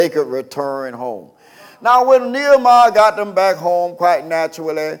they could return home. Now, when Nehemiah got them back home, quite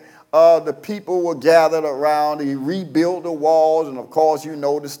naturally, the people were gathered around. He rebuilt the walls, and of course, you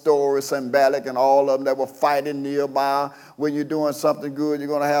know the story, Sanballat and all of them that were fighting Nehemiah. When you're doing something good, you're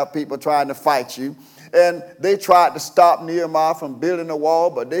going to have people trying to fight you. And they tried to stop Nehemiah from building the wall,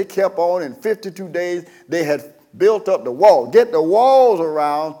 but they kept on. In 52 days, they had built up the wall. Get the walls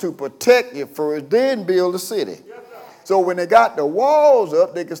around to protect it first, then build the city. So when they got the walls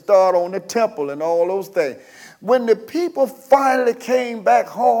up, they could start on the temple and all those things. When the people finally came back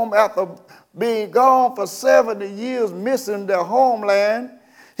home after being gone for 70 years, missing their homeland,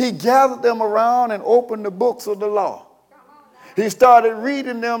 he gathered them around and opened the books of the law. He started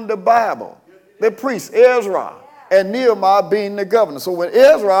reading them the Bible. The priest, Ezra, and Nehemiah being the governor. So when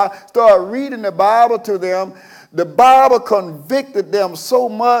Ezra started reading the Bible to them, the Bible convicted them so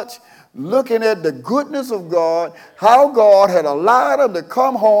much, looking at the goodness of God, how God had allowed them to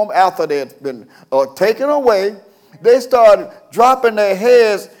come home after they had been taken away. They started dropping their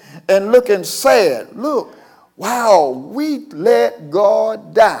heads and looking sad. Look, wow, we let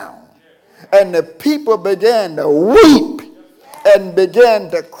God down. And the people began to weep and began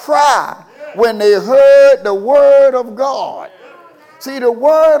to cry when they heard the word of God. See, the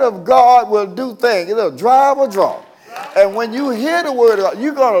word of God will do things. It'll drive or draw. And when you hear the word of God,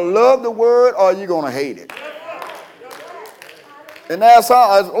 you're going to love the word or you're going to hate it. And that's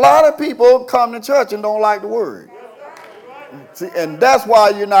how a lot of people come to church and don't like the word. See, and that's why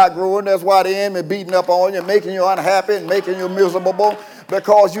you're not growing. That's why the enemy beating up on you, making you unhappy and making you miserable,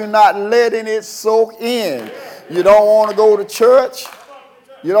 because you're not letting it soak in. You don't want to go to church.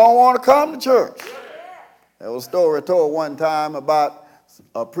 You don't want to come to church. There was a story told one time about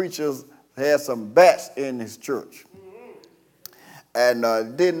a preacher had some bats in his church. And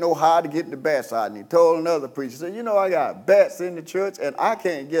didn't know how to get the bats out. And he told another preacher, said, you know, I got bats in the church and I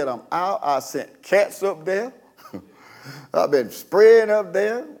can't get them out. I sent cats up there. I've been spraying up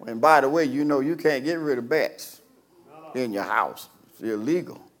there. And by the way, you know, you can't get rid of bats in your house. It's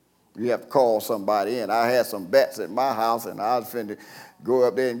illegal. You have to call somebody in. I had some bats at my house and I was finna go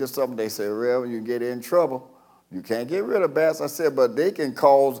up there and do something. They said, Reverend, you get in trouble. You can't get rid of bats. I said, but they can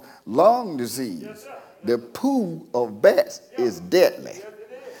cause lung disease. Yes, the poo of bats is deadly.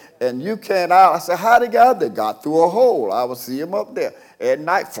 And you can't out. I said, how they got? They got through a hole. I would see them up there at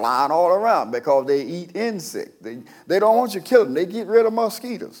night flying all around because they eat insects. They don't want you to kill them. They get rid of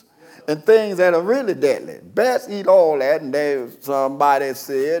mosquitoes and things that are really deadly. Bats eat all that, and somebody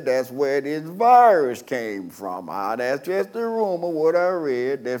said that's where this virus came from. That's just a rumor, what I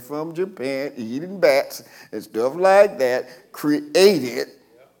read, that from Japan, eating bats and stuff like that created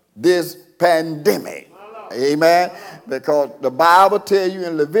this pandemic. Amen. Because the Bible tells you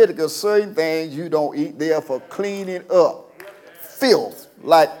in Leviticus certain things you don't eat there for cleaning up filth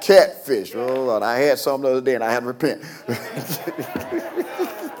like catfish. Oh, Lord, I had some the other day and I had to repent.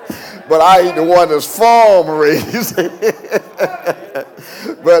 But I eat the one that's farm raised.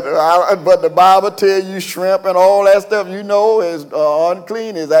 But the Bible tells you shrimp and all that stuff, you know, is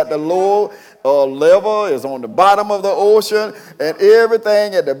unclean, is at the lower level, is on the bottom of the ocean, and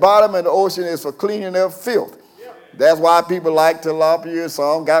everything at the bottom of the ocean is for cleaning up filth. That's why people like tilapia.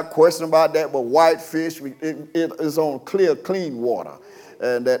 Some got questions about that, but whitefish, it is on clear, clean water.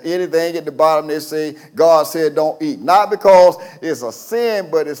 And that anything at the bottom, they say, God said don't eat. Not because it's a sin,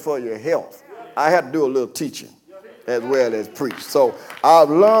 but it's for your health. I had to do a little teaching as well as preach. So I've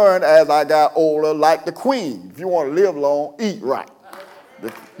learned as I got older, like the queen. If you want to live long, eat right.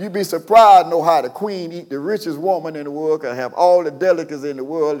 You'd be surprised to know how the queen eat. The richest woman in the world can have all the delicacies in the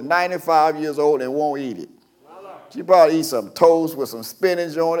world, 95 years old, and won't eat it. She probably eat some toast with some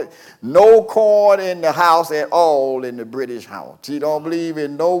spinach on it. No corn in the house at all in the British house. She don't believe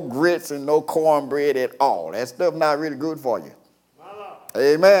in no grits and no cornbread at all. That stuff not really good for you.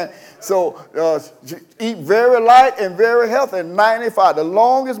 Amen. So eat very light and very healthy. 95, the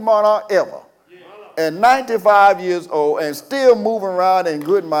longest monarch ever. And 95 years old and still moving around in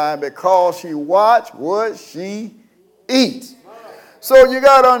good mind because she watched what she eats. So you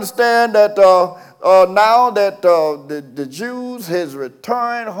got to understand that now that the Jews has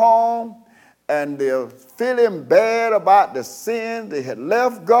returned home and they're feeling bad about the sin, they had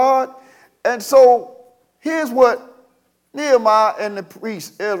left God. And so here's what Nehemiah and the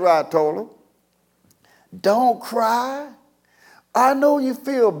priest Ezra told them. Don't cry. I know you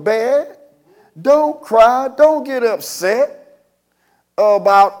feel bad. Don't cry. Don't get upset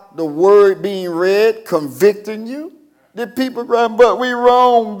about the word being read, convicting you. The people crying, but we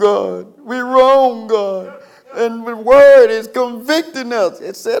wrong, God. We wrong, God. And the word is convicting us.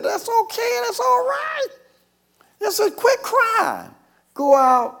 It said, that's okay. That's all right. It said, quit crying. Go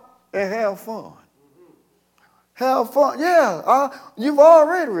out and have fun. Have fun. Yeah, you've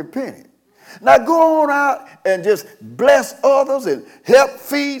already repented. Now go on out and just bless others and help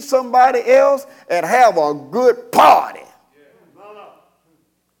feed somebody else and have a good party.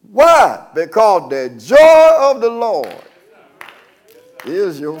 Why? Because the joy of the Lord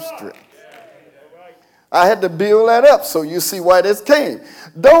is your strength. I had to build that up so you see why this came.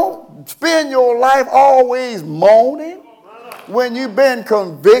 Don't spend your life always moaning when you've been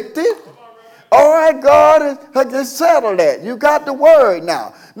convicted. All right, God has settled that. You got the word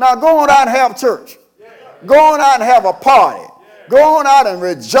now. Now go on out and have church. Go on out and have a party. Go on out and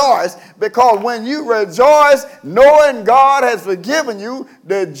rejoice, because when you rejoice knowing God has forgiven you,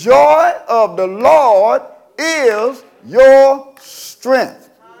 the joy of the Lord is your strength.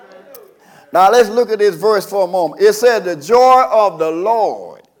 Now let's look at this verse for a moment. It said the joy of the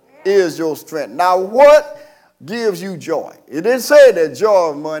Lord is your strength. Now what gives you joy? It didn't say the joy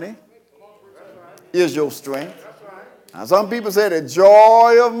of money is your strength. Now some people say the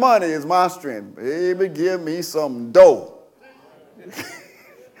joy of money is my strength. Baby, give me some dough.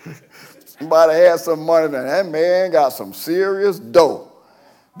 Somebody had some money, and that man got some serious dough.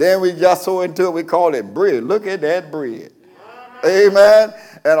 Then we got so into it, we call it bread. Look at that bread. Amen.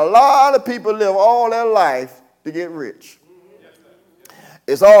 And a lot of people live all their life to get rich.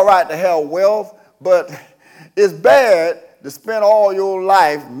 It's all right to have wealth, but it's bad to spend all your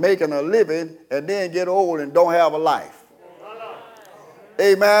life making a living and then get old and don't have a life.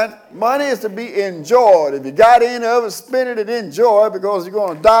 Amen. Money is to be enjoyed. If you got any of it, spend it and enjoy it, because you're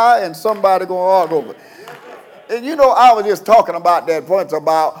going to die and somebody going to argue over it. And you know, I was just talking about that point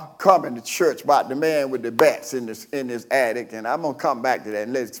about coming to church, about the man with the bats in this attic, and I'm going to come back to that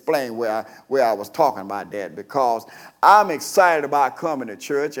and let's explain where I was talking about that, because I'm excited about coming to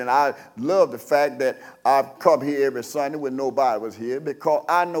church, and I love the fact that I've come here every Sunday when nobody was here, because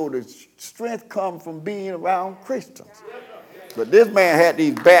I know the strength comes from being around Christians. But this man had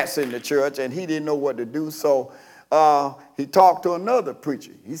these bats in the church, and he didn't know what to do, so he talked to another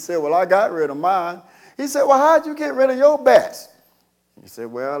preacher. He said, well, I got rid of mine. He said, well, how'd you get rid of your bats? He said,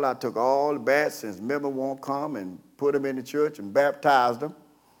 well, I took all the bats since members won't come and put them in the church and baptized them.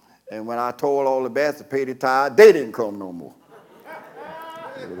 And when I told all the bats to pay the tithe, they didn't come no more.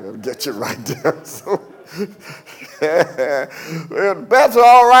 That'll get you right there. So, well, the bats are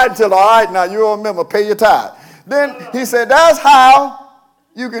all right until, all right, now you don't remember, pay your tithe. Then he said, that's how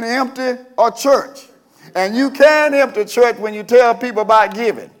you can empty a church. And you can empty a church when you tell people about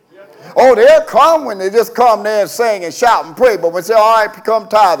giving. Oh, they'll come when they just come there and sing and shout and pray. But when they say, all right, become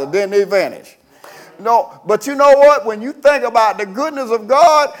tither, then they vanish. No, but you know what? When you think about the goodness of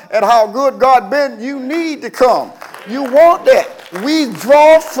God and how good God been, you need to come. You want that. We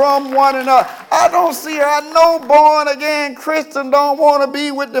draw from one another. I don't see how no born-again Christian don't want to be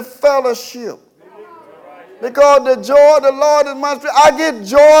with the fellowship. Because the joy of the Lord is my strength. I get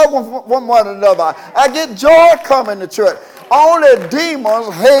joy from one another. I get joy coming to church. Only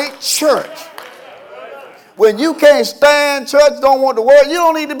demons hate church. When you can't stand church, don't want the word, you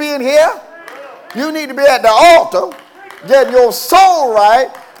don't need to be in here. You need to be at the altar, getting your soul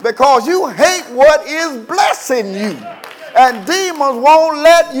right, because you hate what is blessing you. And demons won't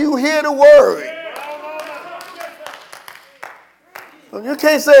let you hear the word. So you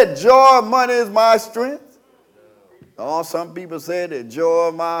can't say joy of money is my strength. Oh, some people say the joy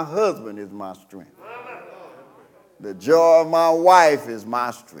of my husband is my strength. The joy of my wife is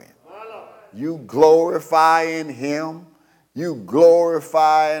my strength. You glorify in him. You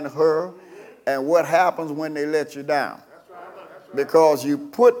glorify in her. And what happens when they let you down? Because you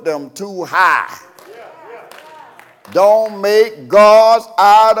put them too high. Don't make gods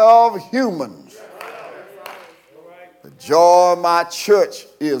out of humans. The joy of my church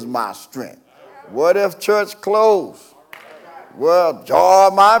is my strength. What if church closed? Well, joy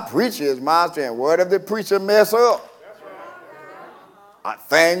of my preacher is my strength. What if the preacher mess up? I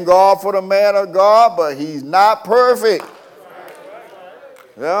thank God for the man of God, but he's not perfect.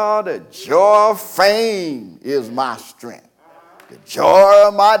 Well, the joy of fame is my strength. The joy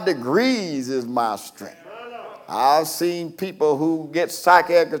of my degrees is my strength. I've seen people who get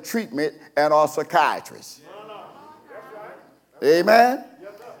psychiatric treatment and are psychiatrists. Amen?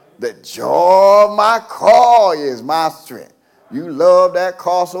 The joy of my car is my strength. You love that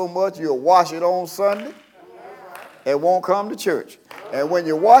car so much, you'll wash it on Sunday and won't come to church. And when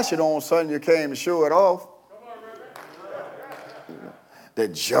you wash it on Sunday, you came to show it off. The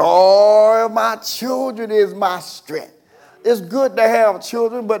joy of my children is my strength. It's good to have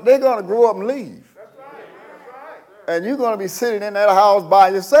children, but they're going to grow up and leave. And you're going to be sitting in that house by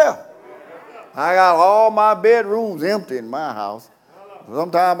yourself. I got all my bedrooms empty in my house.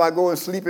 Sometimes I go and sleep